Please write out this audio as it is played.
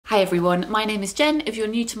Hi everyone, my name is Jen. If you're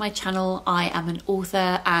new to my channel, I am an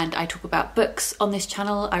author and I talk about books on this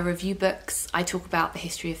channel. I review books, I talk about the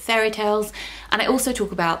history of fairy tales, and I also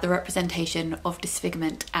talk about the representation of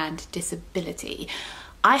disfigurement and disability.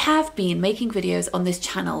 I have been making videos on this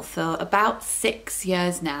channel for about 6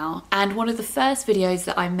 years now, and one of the first videos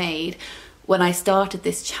that I made when I started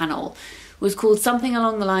this channel was called something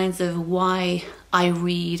along the lines of why I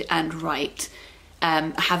read and write.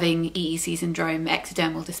 Having EEC syndrome,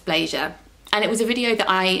 ectodermal dysplasia. And it was a video that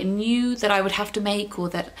I knew that I would have to make, or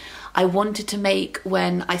that I wanted to make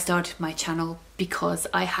when I started my channel, because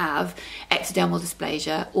I have ectodermal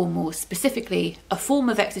dysplasia, or more specifically, a form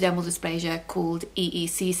of ectodermal dysplasia called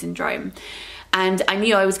EEC syndrome. And I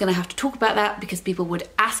knew I was going to have to talk about that because people would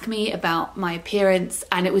ask me about my appearance,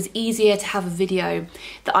 and it was easier to have a video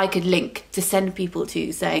that I could link to send people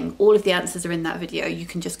to, saying all of the answers are in that video, you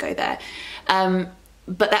can just go there.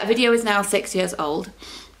 But that video is now 6 years old,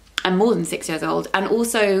 and more than 6 years old. And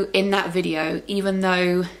also in that video, even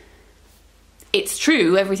though it's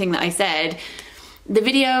true, everything that I said, the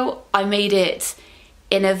video, I made it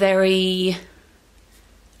in a very,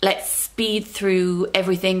 let's speed through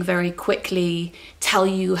everything very quickly, tell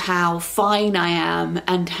you how fine I am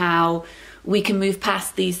and how we can move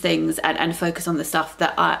past these things and focus on the stuff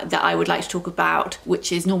that I would like to talk about,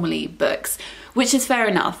 which is normally books, which is fair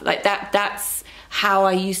enough. Like that's how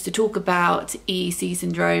I used to talk about EEC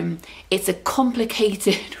syndrome. It's a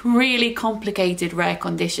complicated, really complicated rare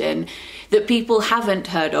condition that people haven't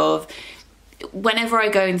heard of. Whenever I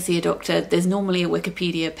go and see a doctor, there's normally a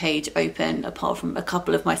Wikipedia page open, apart from a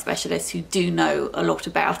couple of my specialists who do know a lot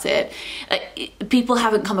about it. People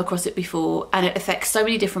haven't come across it before, and it affects so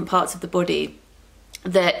many different parts of the body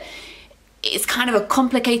that it's kind of a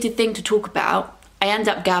complicated thing to talk about. I end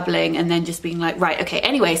up gabbling and then just being like, right, okay,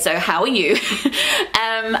 anyway, so how are you?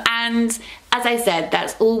 And as I said,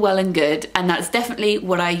 that's all well and good, and that's definitely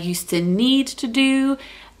what I used to need to do.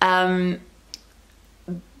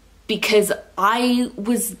 Because I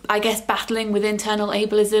was, I guess, battling with internal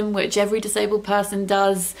ableism, which every disabled person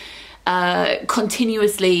does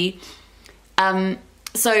continuously.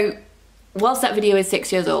 So whilst that video is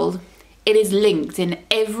 6 years old, it is linked in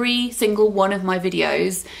every single one of my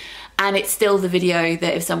videos, and it's still the video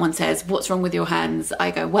that if someone says, what's wrong with your hands? I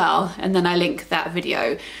go, well, and then I link that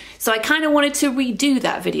video. So I kind of wanted to redo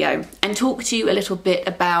that video and talk to you a little bit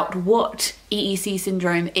about what EEC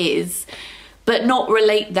syndrome is, but not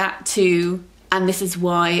relate that to, and this is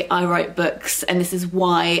why I write books, and this is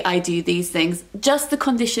why I do these things, just the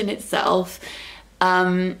condition itself,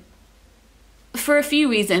 for a few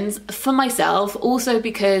reasons. For myself, also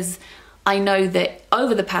because I know that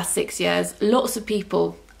over the past 6 years, lots of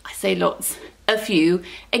people, I say lots, a few,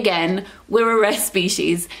 again, we're a rare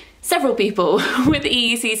species, several people with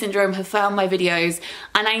EEC syndrome have found my videos,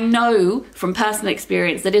 and I know from personal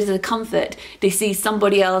experience that it is a comfort to see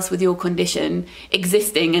somebody else with your condition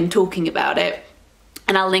existing and talking about it.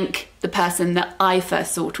 And I'll link the person that I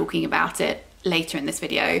first saw talking about it later in this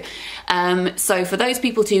video. So for those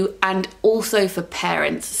people too, and also for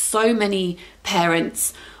parents, so many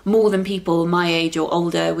parents, more than people my age or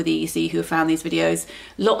older with EEC who have found these videos.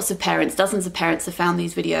 Lots of parents, dozens of parents have found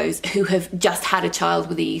these videos who have just had a child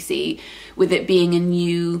with EEC, with it being a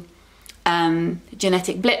new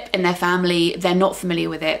genetic blip in their family. They're not familiar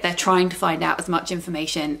with it. They're trying to find out as much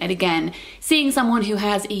information. And again, seeing someone who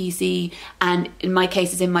has EEC, and in my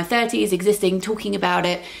case is in my 30s, existing, talking about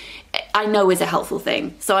it, I know is a helpful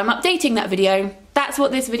thing. So I'm updating that video. That's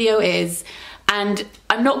what this video is. And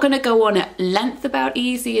I'm not going to go on at length about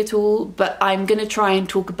EEC at all, but I'm going to try and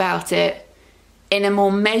talk about it in a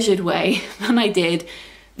more measured way than I did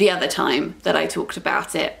the other time that I talked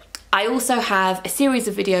about it. I also have a series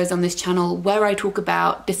of videos on this channel where I talk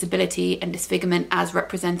about disability and disfigurement as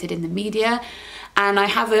represented in the media. And I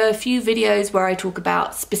have a few videos where I talk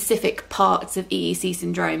about specific parts of EEC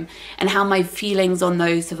syndrome and how my feelings on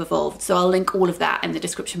those have evolved. So I'll link all of that in the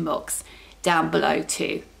description box down below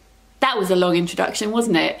too. That was a long introduction,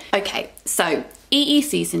 wasn't it? Okay, so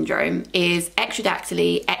EEC syndrome is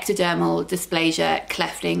ectrodactyly ectodermal dysplasia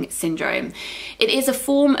clefting syndrome. It is a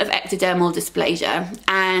form of ectodermal dysplasia,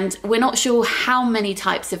 and we're not sure how many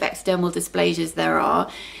types of ectodermal dysplasias there are.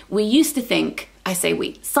 We used to think, I say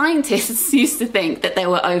we, scientists used to think that there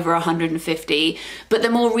were over 150, but the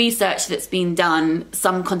more research that's been done,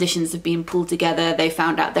 some conditions have been pulled together, they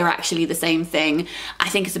found out they're actually the same thing. I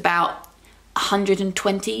think it's about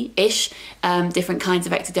 120-ish different kinds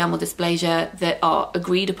of ectodermal dysplasia that are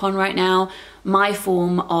agreed upon right now. My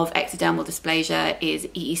form of ectodermal dysplasia is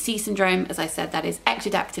EEC syndrome. As I said, that is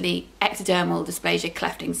ectrodactyly ectodermal dysplasia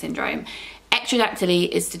clefting syndrome. Ectrodactyly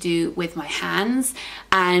is to do with my hands,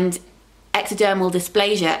 and ectodermal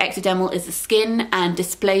dysplasia. Ectodermal is the skin and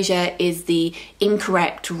dysplasia is the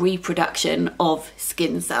incorrect reproduction of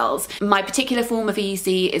skin cells. My particular form of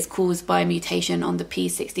EEC is caused by a mutation on the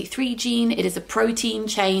P63 gene. It is a protein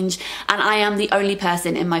change, and I am the only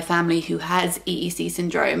person in my family who has EEC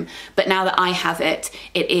syndrome. But now that I have it,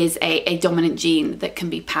 it is a dominant gene that can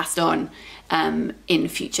be passed on in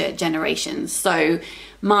future generations. So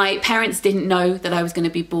my parents didn't know that I was going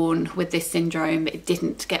to be born with this syndrome. It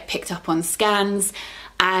didn't get picked up on scans,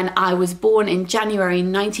 and I was born in January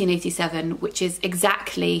 1987, which is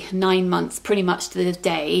exactly 9 months, pretty much to the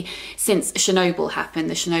day, since Chernobyl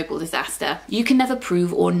happened, the Chernobyl disaster. You can never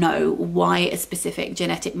prove or know why a specific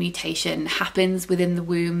genetic mutation happens within the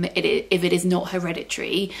womb if it is not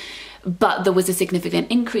hereditary. But there was a significant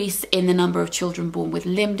increase in the number of children born with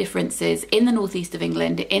limb differences in the northeast of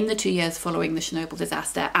England in the 2 years following the Chernobyl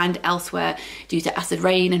disaster and elsewhere due to acid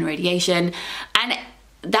rain and radiation. And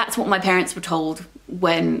that's what my parents were told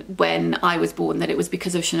when I was born, that it was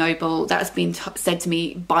because of Chernobyl. That's been said to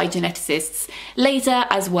me by geneticists later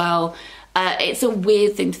as well. It's a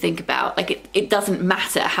weird thing to think about. Like, it doesn't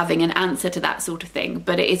matter having an answer to that sort of thing,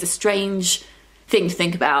 but it is a strange thing to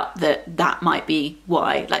think about that might be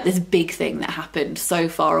why. Like, this big thing that happened so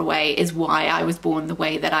far away is why I was born the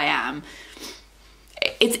way that I am.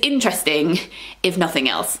 It's interesting, if nothing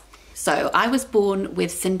else. So I was born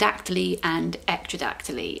with syndactyly and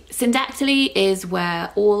ectrodactyly. Syndactyly is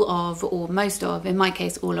where all of, or most of, in my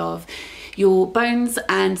case all of, your bones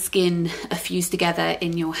and skin are fused together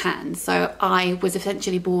in your hands. So I was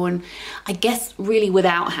essentially born, I guess, really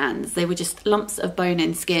without hands. They were just lumps of bone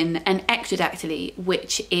and skin. And ectrodactyly,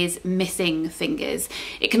 which is missing fingers.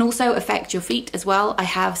 It can also affect your feet as well. I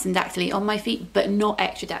have syndactyly on my feet, but not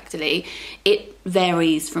ectrodactyly. It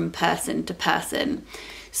varies from person to person.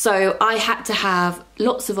 So I had to have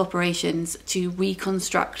lots of operations to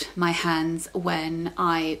reconstruct my hands when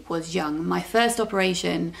I was young. My first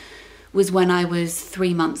operation was when I was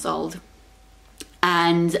 3 months old,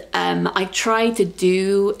 and I tried to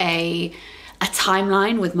do a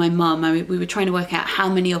timeline with my mum. I mean, we were trying to work out how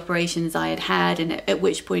many operations I had had and at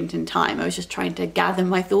which point in time. I was just trying to gather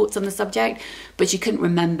my thoughts on the subject, but she couldn't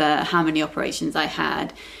remember how many operations I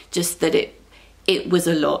had, just that it was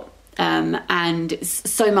a lot. And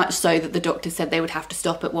so much so that the doctor said they would have to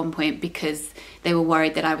stop at one point because they were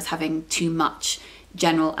worried that I was having too much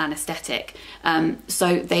general anaesthetic.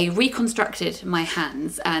 So they reconstructed my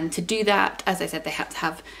hands, and to do that, as I said, they had to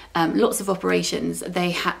have lots of operations.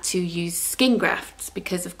 They had to use skin grafts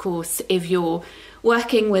because, of course, if you're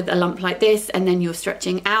working with a lump like this and then you're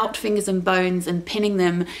stretching out fingers and bones and pinning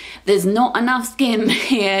them, there's not enough skin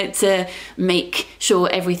here to make sure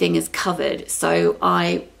everything is covered. So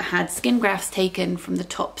I had skin grafts taken from the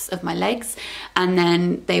tops of my legs, and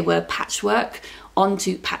then they were patchworked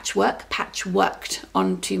onto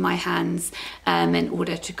my hands in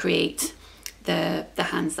order to create the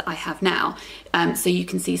hands that I have now. So you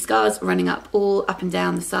can see scars running up and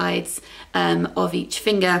down the sides of each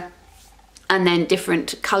finger, and then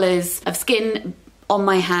different colours of skin on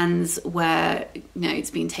my hands where, you know,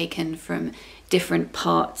 it's been taken from different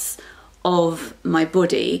parts of my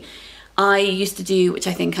body. I used to do, which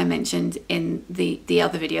I think I mentioned in the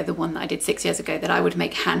other video, the one that I did 6 years ago, that I would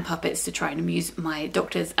make hand puppets to try and amuse my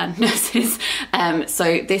doctors and nurses.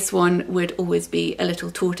 So this one would always be a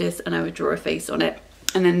little tortoise and I would draw a face on it.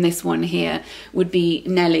 And then this one here would be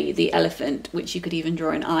Nelly, the elephant, which you could even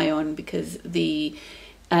draw an eye on because the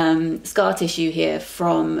scar tissue here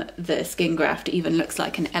from the skin graft even looks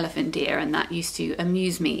like an elephant ear, and that used to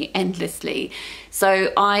amuse me endlessly.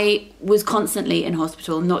 So I was constantly in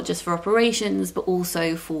hospital, not just for operations but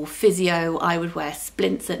also for physio. I would wear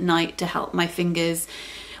splints at night to help my fingers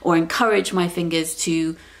or encourage my fingers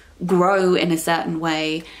to grow in a certain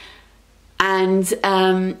way. And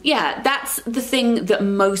yeah, that's the thing that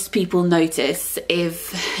most people notice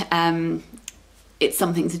if it's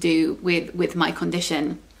something to do with my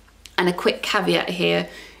condition. And a quick caveat here,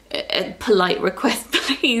 a polite request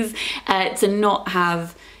please, to not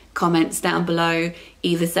have comments down below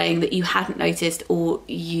either saying that you hadn't noticed or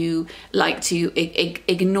you like to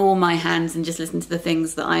ignore my hands and just listen to the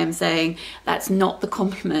things that I am saying. That's not the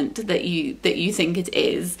compliment that you think it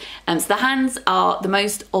is. So the hands are the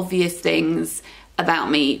most obvious things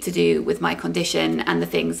about me to do with my condition, and the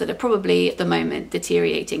things that are probably at the moment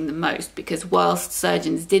deteriorating the most, because whilst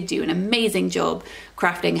surgeons did do an amazing job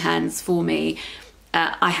crafting hands for me,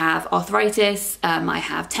 I have arthritis, I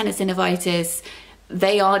have tenosynovitis,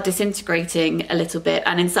 they are disintegrating a little bit,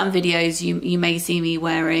 and in some videos you may see me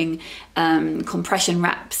wearing compression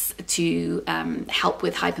wraps to help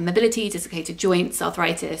with hypermobility, dislocated joints,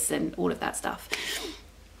 arthritis, and all of that stuff.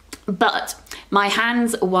 But my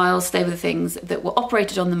hands, whilst they were the things that were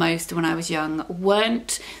operated on the most when I was young,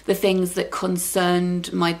 weren't the things that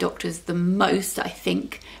concerned my doctors the most, I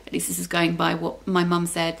think. At least this is going by what my mum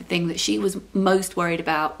said. The thing that she was most worried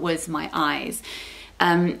about was my eyes.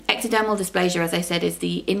 Ectodermal dysplasia, as I said, is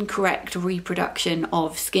the incorrect reproduction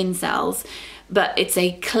of skin cells, but it's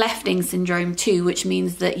a clefting syndrome too, which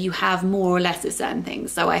means that you have more or less of certain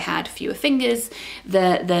things. So I had fewer fingers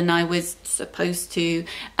than I was supposed to,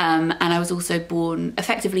 and I was also born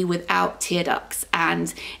effectively without tear ducts.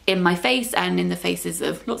 And in my face and in the faces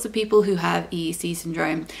of lots of people who have EEC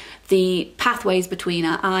syndrome, the pathways between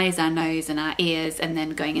our eyes, our nose and our ears, and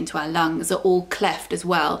then going into our lungs are all cleft as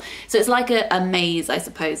well. So it's like a maze, I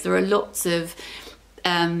suppose. There are lots of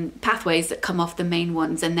pathways that come off the main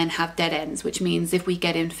ones and then have dead ends, which means if we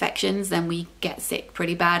get infections, then we get sick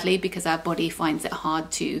pretty badly because our body finds it hard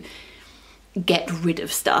to get rid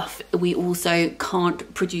of stuff. We also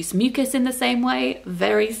can't produce mucus in the same way.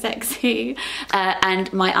 Very sexy.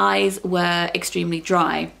 And my eyes were extremely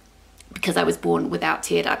dry because I was born without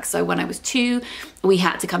tear ducts. So when I was 2, we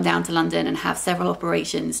had to come down to London and have several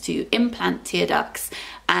operations to implant tear ducts,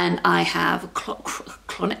 and I have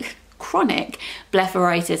chronic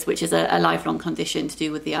blepharitis, which is a lifelong condition to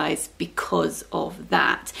do with the eyes because of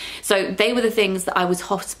that. So they were the things that I was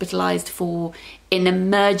hospitalized for in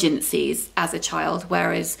emergencies as a child,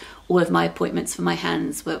 whereas all of my appointments for my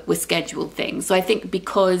hands were scheduled things. So I think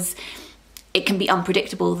because it can be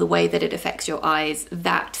unpredictable the way that it affects your eyes,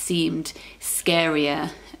 that seemed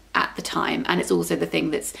scarier at the time. And it's also the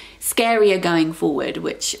thing that's scarier going forward,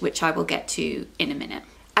 which I will get to in a minute.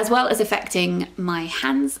 As well as affecting my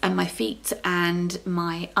hands and my feet and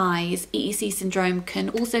my eyes, EEC syndrome can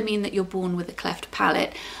also mean that you're born with a cleft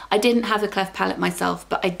palate. I didn't have a cleft palate myself,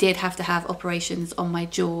 but I did have to have operations on my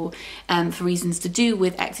jaw for reasons to do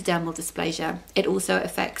with ectodermal dysplasia. It also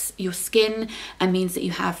affects your skin and means that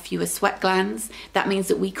you have fewer sweat glands. That means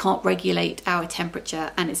that we can't regulate our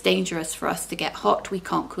temperature, and it's dangerous for us to get hot. We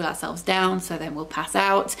can't cool ourselves down, so then we'll pass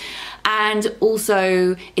out. And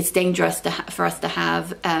also it's dangerous for us to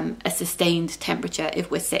have a sustained temperature if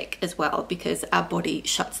we're sick as well, because our body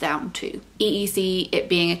shuts down too. EEC, it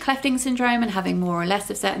being a clefting syndrome and having more or less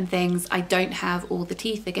of certain things, I don't have all the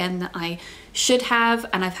teeth again that I should have,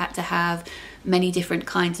 and I've had to have many different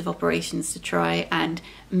kinds of operations to try and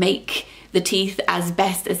make the teeth as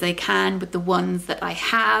best as they can with the ones that I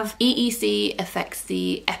have. EEC affects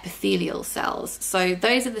the epithelial cells. So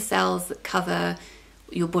those are the cells that cover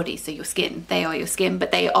your body, so your skin. They are your skin,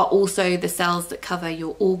 but they are also the cells that cover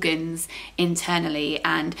your organs internally,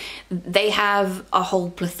 and they have a whole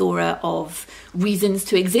plethora of reasons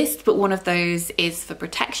to exist, but one of those is for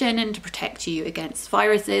protection and to protect you against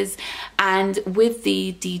viruses. And with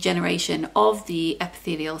the degeneration of the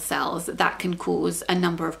epithelial cells, that can cause a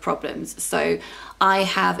number of problems. So I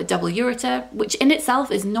have a double ureter, which in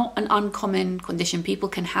itself is not an uncommon condition. People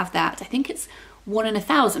can have that. I think it's 1 in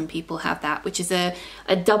 1,000 people have that, which is a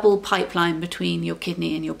double pipeline between your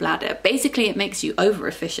kidney and your bladder. Basically, it makes you over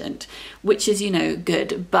efficient, which is, you know,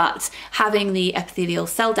 good. But having the epithelial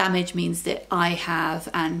cell damage means that I have,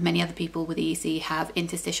 and many other people with EEC have,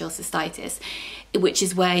 interstitial cystitis, which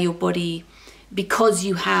is where your body, because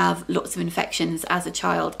you have lots of infections as a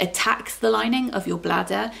child, attacks the lining of your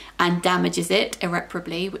bladder and damages it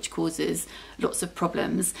irreparably, which causes lots of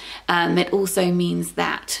problems. It also means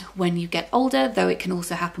that when you get older, though it can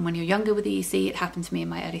also happen when you're younger with EEC, it happened to me in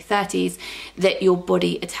my early 30s, that your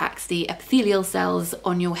body attacks the epithelial cells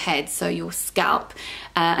on your head, so your scalp,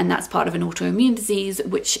 and that's part of an autoimmune disease,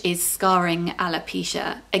 which is scarring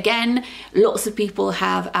alopecia. Again, lots of people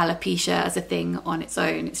have alopecia as a thing on its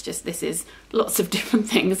own. It's just, this is lots of different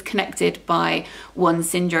things connected by one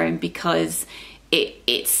syndrome, because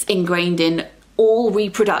it's ingrained in all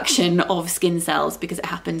reproduction of skin cells, because it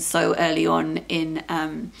happens so early on in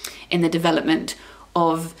the development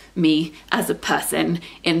of me as a person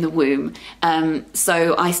in the womb.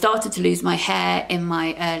 So I started to lose my hair in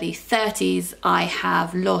my early 30s. I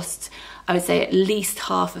have lost, I would say, at least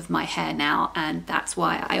half of my hair now, and that's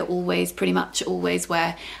why I pretty much always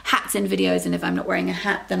wear hats in videos, and if I'm not wearing a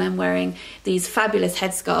hat, then I'm wearing these fabulous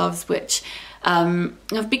headscarves, which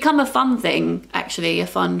have become a fun thing, actually, a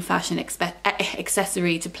fun fashion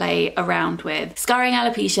accessory to play around with. Scarring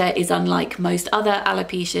alopecia is unlike most other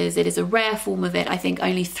alopecias. It is a rare form of it. I think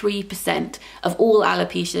only 3% of all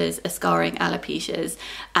alopecias are scarring alopecias,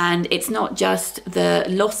 and it's not just the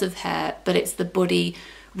loss of hair, but it's the body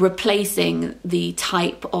replacing the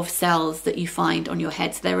type of cells that you find on your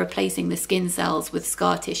head. So they're replacing the skin cells with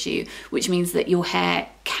scar tissue, which means that your hair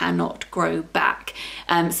cannot grow back.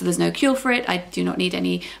 So there's no cure for it. I do not need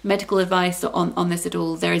any medical advice on this at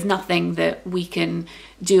all. There is nothing that we can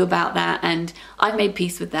do about that, and I've made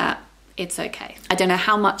peace with that. It's okay. I don't know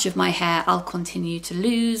how much of my hair I'll continue to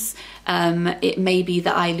lose. It may be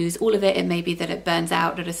that I lose all of it. It may be that it burns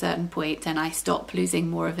out at a certain point and I stop losing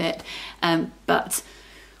more of it. But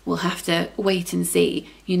we'll have to wait and see.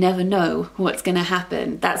 You never know what's going to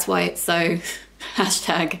happen. That's why it's so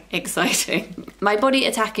hashtag exciting. My body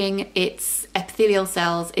attacking its epithelial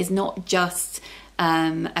cells is not just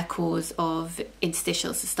a cause of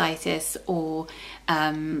interstitial cystitis or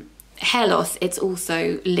hair loss. It's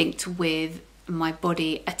also linked with my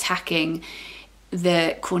body attacking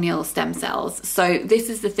the corneal stem cells. So this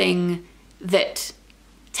is the thing that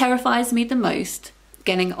terrifies me the most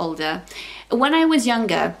getting older. When I was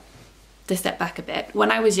younger, to step back a bit,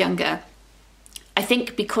 when I was younger, I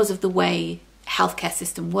think because of the way healthcare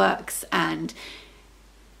system works, and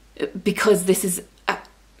because this is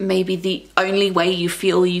maybe the only way you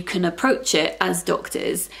feel you can approach it as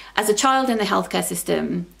doctors, as a child in the healthcare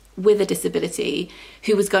system with a disability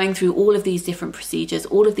who was going through all of these different procedures,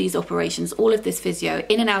 all of these operations, all of this physio,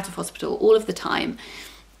 in and out of hospital all of the time,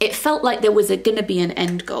 it felt like there was going to be an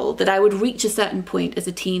end goal, that I would reach a certain point as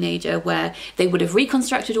a teenager where they would have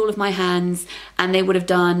reconstructed all of my hands and they would have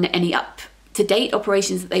done any up-to-date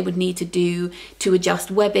operations that they would need to do to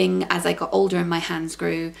adjust webbing as I got older and my hands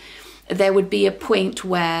grew. There would be a point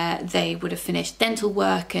where they would have finished dental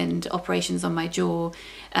work and operations on my jaw,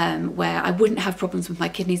 where I wouldn't have problems with my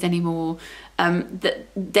kidneys anymore. That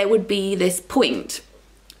there would be this point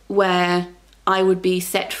where I would be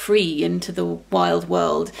set free into the wild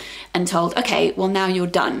world and told, okay, well, now you're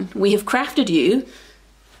done. We have crafted you.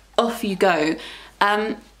 Off you go.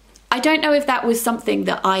 I don't know if that was something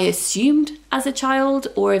that I assumed as a child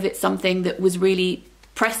or if it's something that was really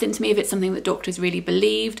pressed into me, if it's something that doctors really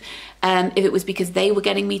believed, if it was because they were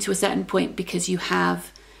getting me to a certain point because you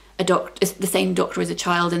have the same doctor as a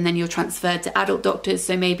child and then you're transferred to adult doctors,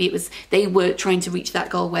 so maybe it was they were trying to reach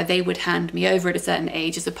that goal where they would hand me over at a certain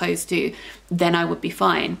age as opposed to then I would be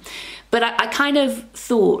fine. But I kind of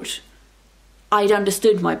thought I'd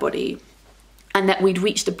understood my body and that we'd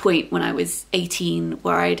reached a point when I was 18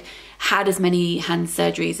 where I'd had as many hand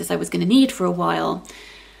surgeries as I was going to need for a while.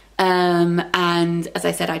 And as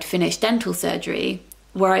I said, I'd finished dental surgery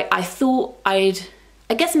where I thought I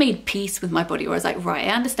guess made peace with my body, where I was like, right,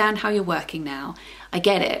 I understand how you're working now. I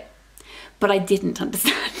get it. But I didn't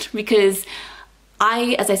understand because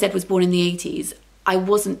I, as I said, was born in the 80s. I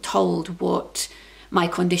wasn't told what my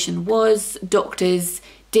condition was. Doctors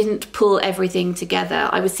didn't pull everything together.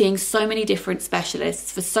 I was seeing so many different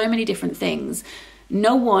specialists for so many different things.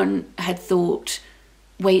 No one had thought,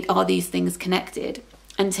 wait, are these things connected?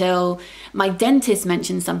 Until my dentist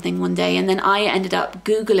mentioned something one day, and then I ended up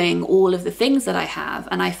Googling all of the things that I have,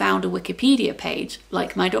 and I found a Wikipedia page,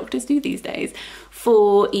 like my doctors do these days,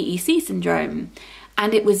 for EEC syndrome.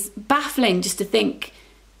 And it was baffling just to think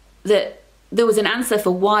that there was an answer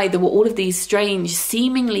for why there were all of these strange,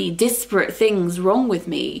 seemingly disparate things wrong with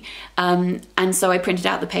me. And so I printed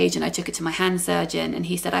out the page and I took it to my hand surgeon, and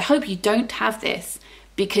he said, I hope you don't have this,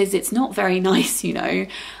 because it's not very nice, you know.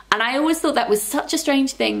 And I always thought that was such a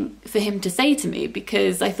strange thing for him to say to me,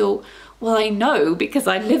 because I thought, well, I know because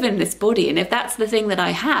I live in this body, and if that's the thing that I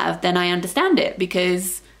have, then I understand it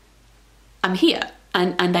because I'm here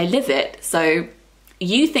and I live it. So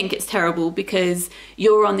you think it's terrible because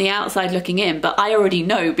you're on the outside looking in, but I already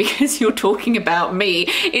know because you're talking about me.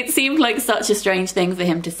 It seemed like such a strange thing for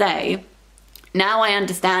him to say. Now I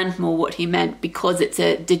understand more what he meant because it's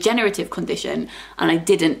a degenerative condition, and I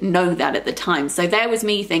didn't know that at the time. So there was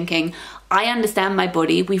me thinking, I understand my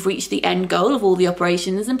body. We've reached the end goal of all the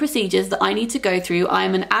operations and procedures that I need to go through. I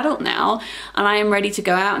am an adult now, and I am ready to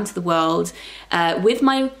go out into the world with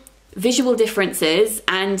my visual differences,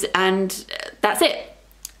 and that's it.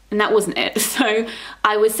 And that wasn't it. So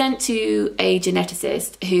I was sent to a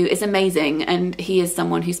geneticist who is amazing, and he is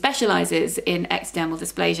someone who specializes in ectodermal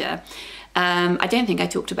dysplasia. I don't think I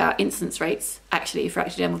talked about incidence rates actually for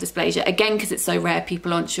ectodermal dysplasia, again because it's so rare,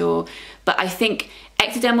 people aren't sure, but I think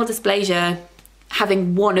ectodermal dysplasia,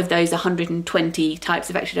 having one of those 120 types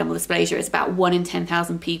of ectodermal dysplasia, is about 1 in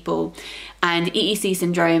 10,000 people, and EEC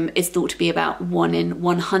syndrome is thought to be about 1 in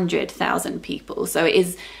 100,000 people, so it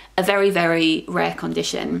is a very, very rare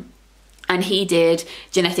condition. And he did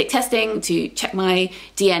genetic testing to check my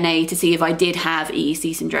DNA to see if I did have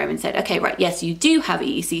EEC syndrome, and said, okay, right, yes, you do have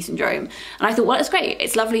EEC syndrome. And I thought, well, that's great.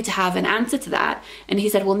 It's lovely to have an answer to that. And he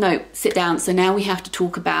said, well, no, sit down. So now we have to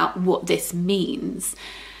talk about what this means.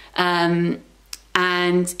 And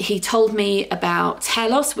he told me about hair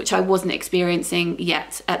loss, which I wasn't experiencing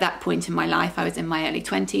yet at that point in my life. I was in my early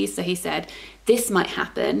 20s. So he said, this might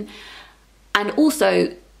happen. And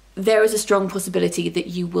also, there is a strong possibility that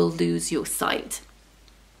you will lose your sight.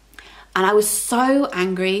 And I was so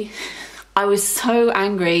angry. I was so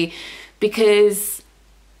angry because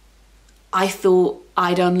I thought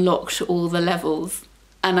I'd unlocked all the levels,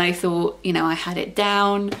 and I thought, you know, I had it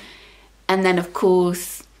down. And then, of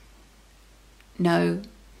course, no,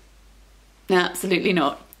 absolutely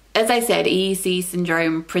not. As I said, EEC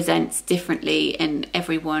syndrome presents differently in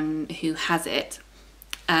everyone who has it.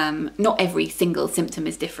 Not every single symptom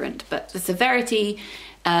is different, but the severity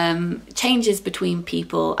changes between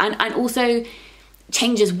people, and also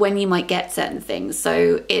changes when you might get certain things.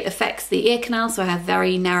 So it affects the ear canal. So I have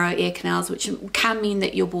very narrow ear canals, which can mean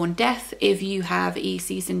that you're born deaf if you have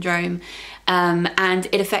EEC syndrome. And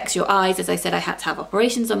it affects your eyes. As I said, I had to have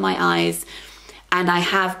operations on my eyes, and I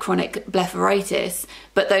have chronic blepharitis,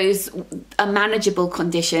 but those are manageable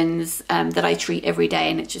conditions that I treat every day,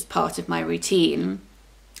 and it's just part of my routine.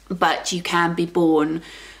 But you can be born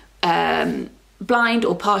blind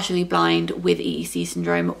or partially blind with EEC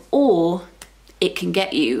syndrome, or it can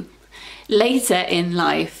get you later in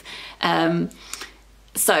life.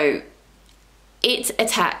 So it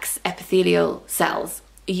attacks epithelial cells.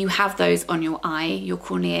 You have those on your eye. Your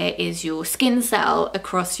cornea is your skin cell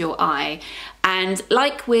across your eye. And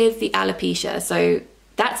like with the alopecia, so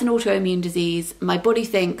that's an autoimmune disease. My body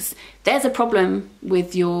thinks there's a problem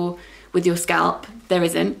with your scalp. There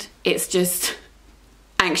isn't. It's just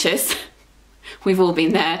anxious. We've all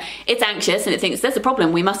been there. It's anxious and it thinks there's a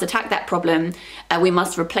problem. We must attack that problem. We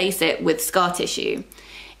must replace it with scar tissue.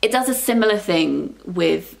 It does a similar thing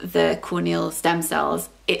with the corneal stem cells.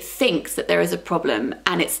 It thinks that there is a problem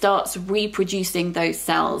and it starts reproducing those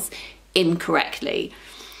cells incorrectly.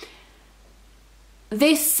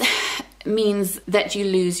 This means that you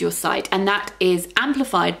lose your sight, and that is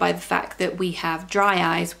amplified by the fact that we have dry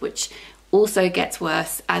eyes, which also gets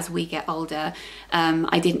worse as we get older.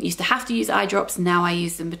 I didn't used to have to use eye drops. Now I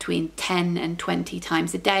use them between 10 and 20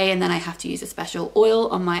 times a day, and then I have to use a special oil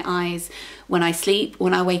on my eyes when I sleep.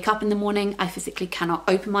 When I wake up in the morning, I physically cannot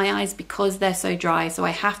open my eyes because they're so dry, so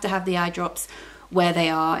I have to have the eye drops where they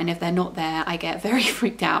are, and if they're not there, I get very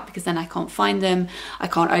freaked out because then I can't find them. I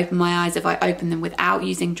can't open my eyes. If I open them without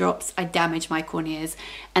using drops, I damage my corneas,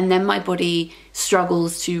 and then my body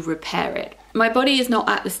struggles to repair it. My body is not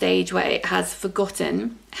at the stage where it has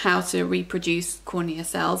forgotten how to reproduce cornea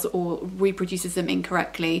cells, or reproduces them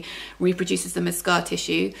incorrectly, reproduces them as scar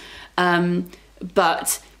tissue.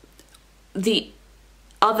 But the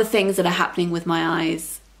other things that are happening with my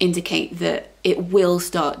eyes indicate that it will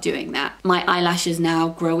start doing that. My eyelashes now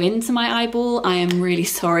grow into my eyeball. I am really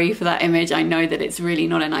sorry for that image. I know that it's really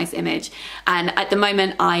not a nice image. And at the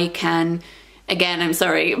moment I can, again, I'm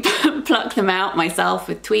sorry, pluck them out myself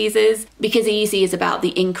with tweezers, because EEC is about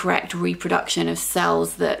the incorrect reproduction of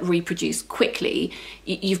cells that reproduce quickly.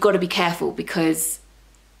 You've got to be careful, because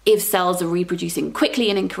if cells are reproducing quickly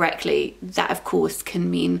and incorrectly, that of course can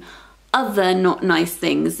mean other not nice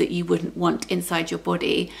things that you wouldn't want inside your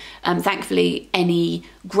body. Thankfully, any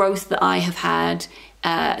growth that I have had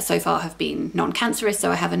so far have been non-cancerous.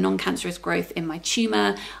 So I have a non-cancerous growth in my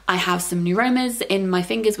tumour. I have some neuromas in my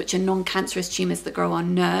fingers, which are non-cancerous tumours that grow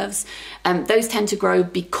on nerves. Those tend to grow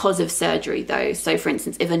because of surgery though. So for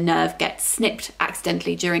instance, if a nerve gets snipped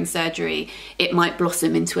accidentally during surgery, it might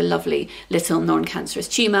blossom into a lovely little non-cancerous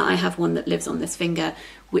tumour. I have one that lives on this finger,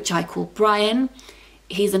 which I call Brian.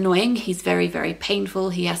 He's annoying, he's very, very painful.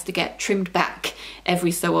 He has to get trimmed back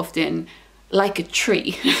every so often, like a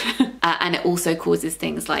tree. And it also causes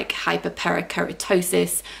things like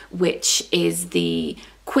hyperperikeratosis, which is the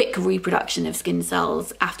quick reproduction of skin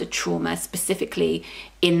cells after trauma, specifically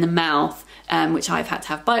in the mouth, which I've had to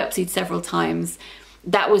have biopsied several times.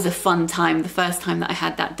 That was a fun time, the first time that I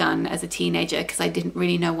had that done as a teenager, because I didn't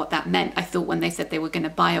really know what that meant. I thought when they said they were going to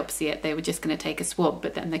biopsy it, they were just going to take a swab,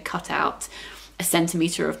 but then they cut out a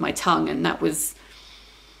centimetre of my tongue, and that was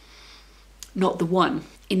not the one.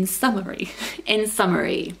 In summary,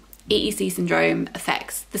 EEC syndrome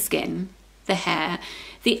affects the skin, the hair,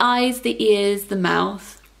 the eyes, the ears, the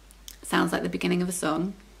mouth. Sounds like the beginning of a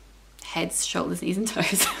song. Heads, shoulders, knees and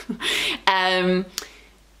toes.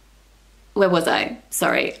 Where was I?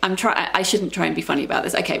 Sorry, I shouldn't try and be funny about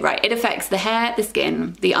this. Okay, right. It affects the hair, the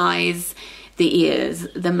skin, the eyes, the ears,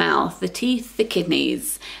 the mouth, the teeth, the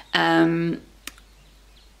kidneys.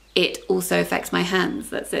 It also affects my hands,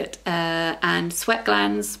 that's it, and sweat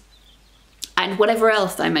glands, and whatever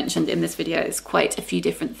else I mentioned in this video. Is quite a few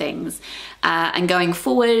different things. And going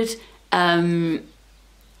forward, I'm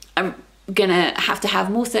gonna have to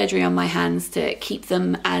have more surgery on my hands to keep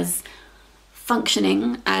them as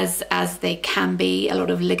functioning as they can be. A lot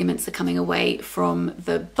of ligaments are coming away from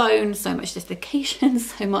the bone, so much dislocation,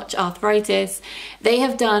 so much arthritis. They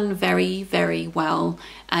have done very, very well,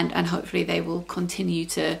 and hopefully they will continue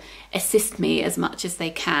to assist me as much as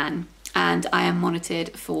they can. And I am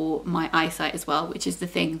monitored for my eyesight as well, which is the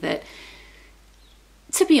thing that,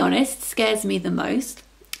 to be honest, scares me the most.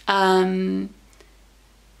 I'm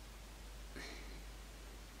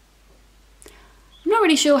not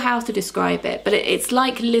really sure how to describe it, but it's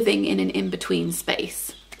like living in an in-between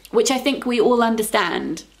space, which I think we all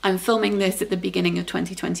understand. I'm filming this at the beginning of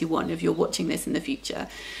 2021, if you're watching this in the future.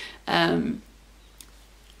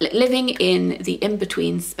 Living in the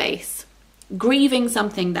in-between space, grieving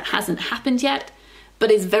something that hasn't happened yet,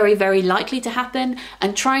 but is very, very likely to happen,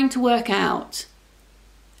 and trying to work out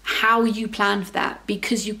how you plan for that,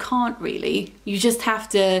 because you can't really. You just have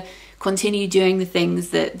to continue doing the things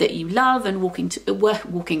that you love, and working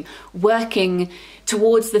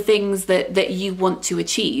towards the things that you want to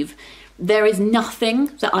achieve. There is nothing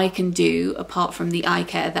that I can do apart from the eye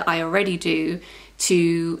care that I already do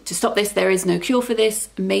to stop this. There is no cure for this.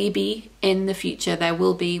 Maybe in the future there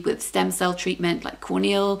will be, with stem cell treatment like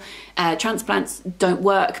corneal transplants don't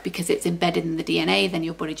work because it's embedded in the DNA, then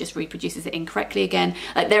your body just reproduces it incorrectly again.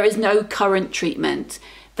 Like, there is no current treatment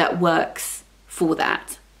that works for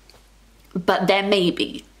that, but there may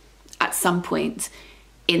be at some point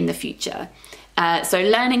in the future. So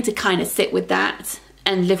learning to kind of sit with that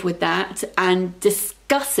and live with that and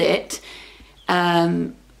discuss it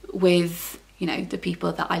with, you know, the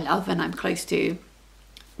people that I love and I'm close to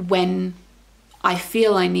when I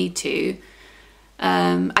feel I need to.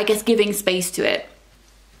 I guess giving space to it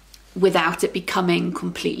without it becoming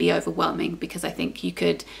completely overwhelming, because I think you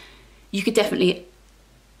could definitely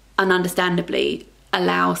and understandably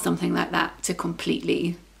allow something like that to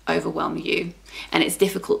completely overwhelm you, and it's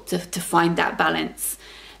difficult to find that balance,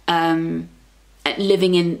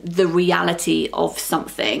 living in the reality of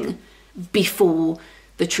something before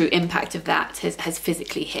the true impact of that has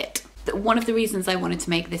physically hit. One of the reasons I wanted to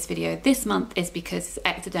make this video this month is because it's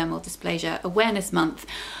Ectodermal Dysplasia Awareness Month.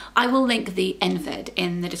 I will link the NFED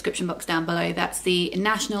in the description box down below. That's the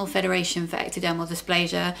National Federation for Ectodermal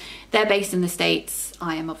Dysplasia. They're based in the States.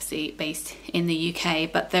 I am obviously based in the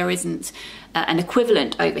UK, but there isn't an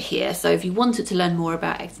equivalent over here. So if you wanted to learn more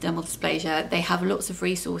about ectodermal dysplasia, they have lots of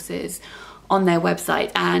resources on their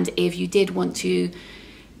website. And if you did want to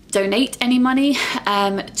donate any money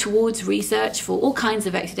towards research for all kinds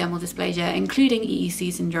of ectodermal dysplasia, including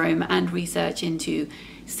EEC syndrome, and research into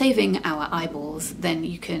saving our eyeballs, then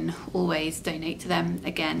you can always donate to them.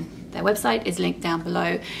 Again, their website is linked down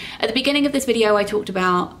below. At the beginning of this video, I talked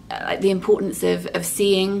about the importance of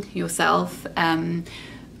seeing yourself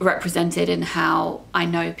represented, and how I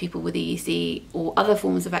know people with EEC or other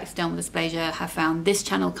forms of ectodermal dysplasia have found this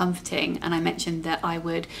channel comforting, and I mentioned that I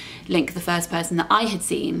would link the first person that I had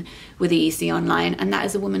seen with EEC online, and that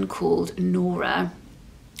is a woman called Nora.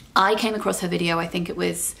 I came across her video, I think it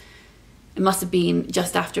must have been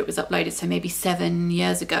just after it was uploaded, so maybe 7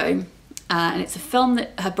 years ago, and it's a film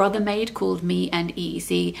that her brother made called Me and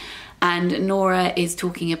EEC, and Nora is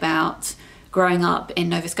talking about growing up in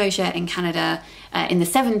Nova Scotia in Canada in the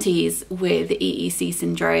 70s with EEC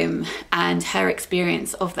syndrome and her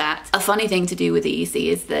experience of that. A funny thing to do with EEC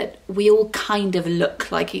is that we all kind of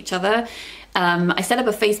look like each other. I set up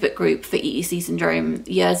a Facebook group for EEC syndrome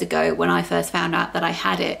years ago when I first found out that I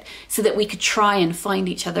had it, so that we could try and find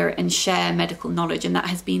each other and share medical knowledge, and that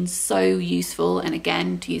has been so useful, and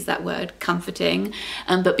again, to use that word, comforting.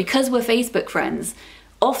 But because we're Facebook friends,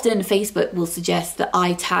 often Facebook will suggest that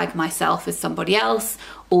I tag myself as somebody else,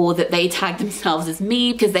 or that they tag themselves as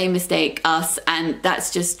me, because they mistake us, and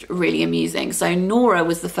that's just really amusing. So Nora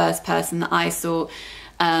was the first person that I saw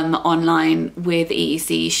online with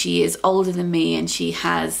EEC. She is older than me and she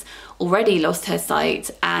has already lost her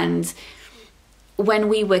sight, and when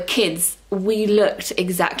we were kids we looked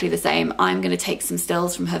exactly the same. I'm going to take some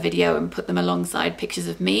stills from her video and put them alongside pictures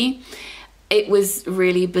of me. It was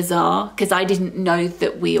really bizarre because I didn't know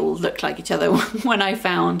that we all looked like each other when I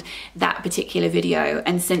found that particular video.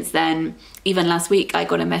 And since then, even last week, I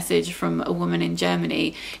got a message from a woman in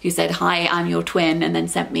Germany who said, "Hi, I'm your twin," and then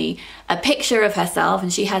sent me a picture of herself,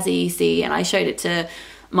 and she has EEC, and I showed it to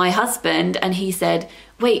my husband and he said,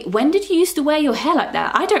 wait, when did you used to wear your hair like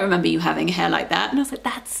that? I don't remember you having hair like that. And I was like,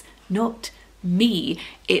 that's not me.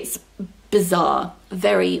 It's bizarre,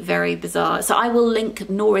 very, very bizarre. So I will link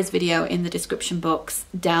Nora's video in the description box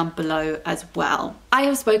down below as well. I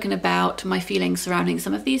have spoken about my feelings surrounding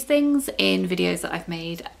some of these things in videos that I've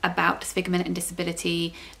made about disfigurement and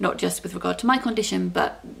disability, not just with regard to my condition,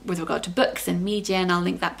 but with regard to books and media, and I'll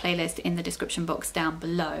link that playlist in the description box down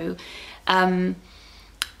below.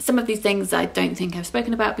 Some of these things I don't think I've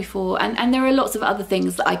spoken about before, and there are lots of other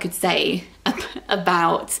things that I could say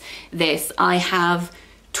about this. I have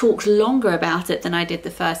talked longer about it than I did the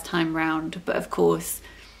first time round, but of course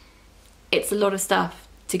it's a lot of stuff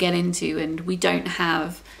to get into and we don't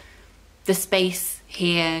have the space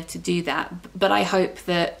here to do that. But I hope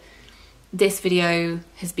that this video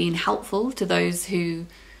has been helpful to those who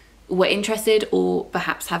were interested or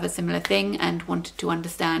perhaps have a similar thing and wanted to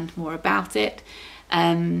understand more about it.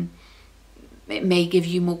 It may give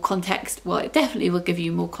you more context. Well, it definitely will give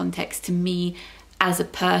you more context to me as a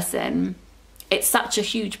person. It's such a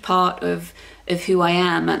huge part of who I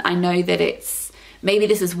am, and I know that maybe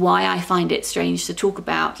this is why I find it strange to talk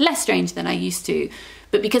about, less strange than I used to,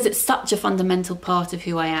 but because it's such a fundamental part of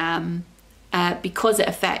who I am, because it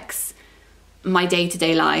affects my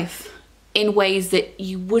day-to-day life in ways that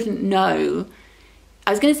you wouldn't know.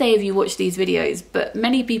 I was going to say if you watch these videos, but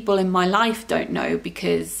many people in my life don't know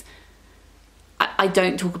because I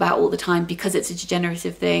don't talk about all the time because it's a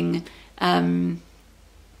degenerative thing.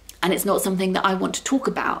 And it's not something that I want to talk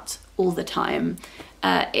about all the time.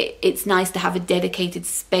 It's nice to have a dedicated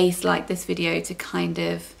space like this video to kind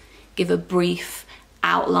of give a brief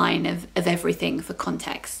outline of everything for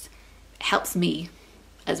context. It helps me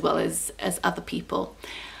as well as other people.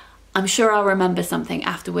 I'm sure I'll remember something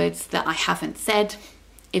afterwards that I haven't said.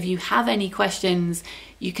 If you have any questions,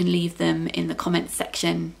 you can leave them in the comments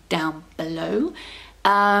section down below.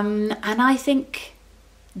 And I think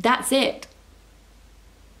that's it.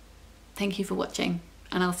 Thank you for watching,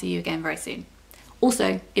 and I'll see you again very soon.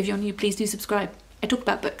 Also, if you're new, please do subscribe. I talk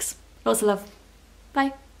about books. Lots of love.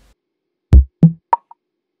 Bye.